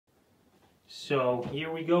So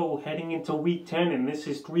here we go, heading into week 10, and this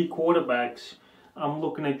is 3 quarterbacks I'm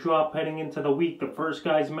looking to drop heading into the week. The first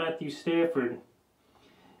guy's Matthew Stafford.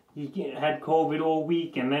 He had COVID all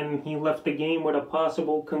week, and then he left the game with a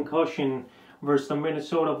possible concussion versus the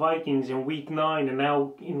Minnesota Vikings in week 9, and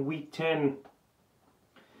now in week 10,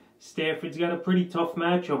 Stafford's got a pretty tough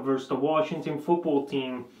matchup versus the Washington football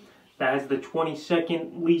team that has the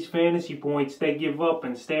 22nd least fantasy points they give up,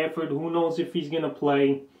 and Stafford, who knows if he's going to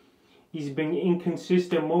play. He's been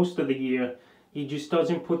inconsistent most of the year. He just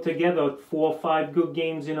doesn't put together 4 or 5 good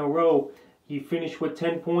games in a row. He finished with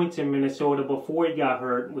 10 points in Minnesota before he got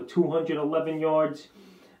hurt, with 211 yards,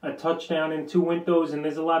 a touchdown, and 2 windows. And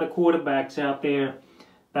there's a lot of quarterbacks out there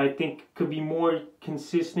that I think could be more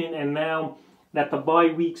consistent. And now that the bye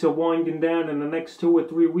weeks are winding down in the next 2 or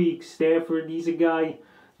 3 weeks, Stafford, he's a guy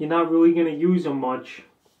you're not really going to use him much.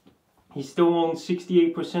 He still owns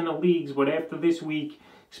 68% of leagues, but after this week,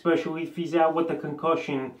 especially if he's out with a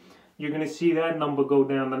concussion, you're going to see that number go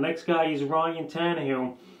down. The next guy is Ryan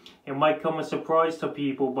Tannehill. It might come as a surprise to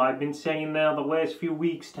people, but I've been saying now the last few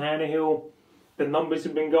weeks, Tannehill, the numbers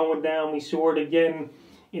have been going down. We saw it again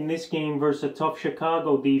in this game versus a tough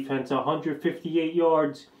Chicago defense. 158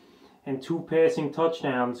 yards and 2 passing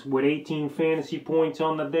touchdowns with 18 fantasy points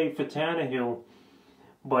on the day for Tannehill.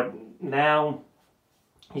 But now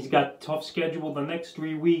he's got a tough schedule the next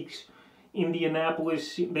 3 weeks.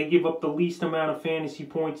 Indianapolis, they give up the least amount of fantasy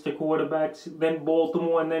points to quarterbacks, then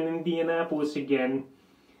Baltimore, and then Indianapolis again.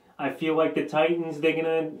 I feel like the Titans, they're going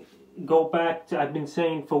to go back to, I've been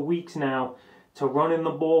saying for weeks now, to running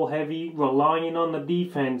the ball heavy, relying on the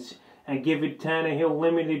defense, and give it Tannehill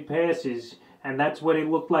limited passes. And that's what it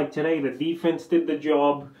looked like today. The defense did the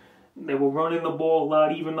job. They were running the ball a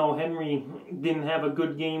lot, even though Henry didn't have a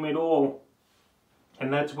good game at all.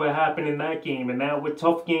 And that's what happened in that game. And now with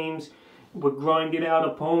tough games, with grinded out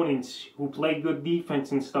opponents who play good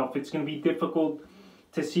defense and stuff, it's going to be difficult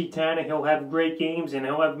to see Tannehill have great games, and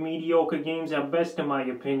he'll have mediocre games at best, in my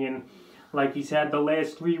opinion, like he's had the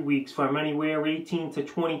last 3 weeks, from anywhere 18 to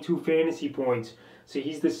 22 fantasy points. So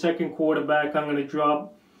he's the second quarterback I'm going to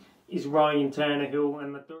drop, is Ryan Tannehill.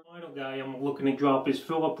 And the third final guy I'm looking to drop is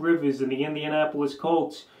Philip Rivers in the Indianapolis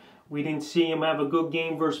Colts. We didn't see him have a good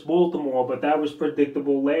game versus Baltimore, but that was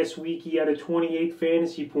predictable. Last week he had a 28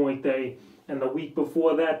 fantasy point day, and the week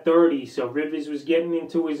before that 30. So Rivers was getting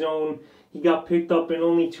into his own. He got picked up in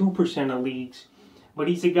only 2% of leagues. But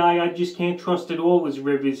he's a guy I just can't trust at all as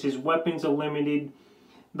Rivers. His weapons are limited.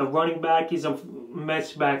 The running back is a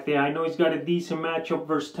mess back there. I know he's got a decent matchup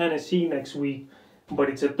versus Tennessee next week, but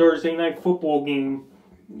it's a Thursday night football game.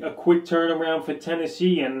 A quick turnaround for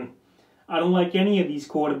Tennessee, and I don't like any of these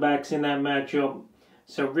quarterbacks in that matchup.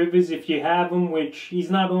 So Rivers, if you have him, which he's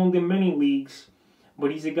not owned in many leagues,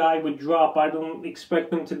 but he's a guy with drop. I don't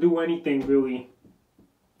expect him to do anything really.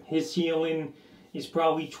 His ceiling is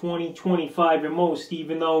probably 20, 25 at most,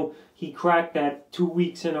 even though he cracked that 2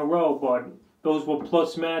 weeks in a row. But those were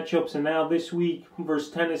plus matchups, and now this week versus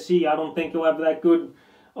Tennessee, I don't think he'll have that good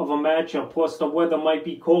of a matchup. Plus the weather might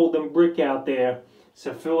be cold and brick out there.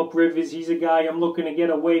 So Philip Rivers, he's a guy I'm looking to get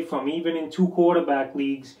away from, even in 2 quarterback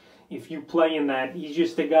leagues. If you play in that, he's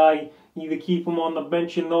just a guy, either keep him on the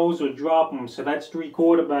bench in those or drop him. So that's 3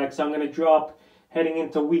 quarterbacks I'm going to drop heading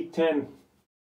into week 10.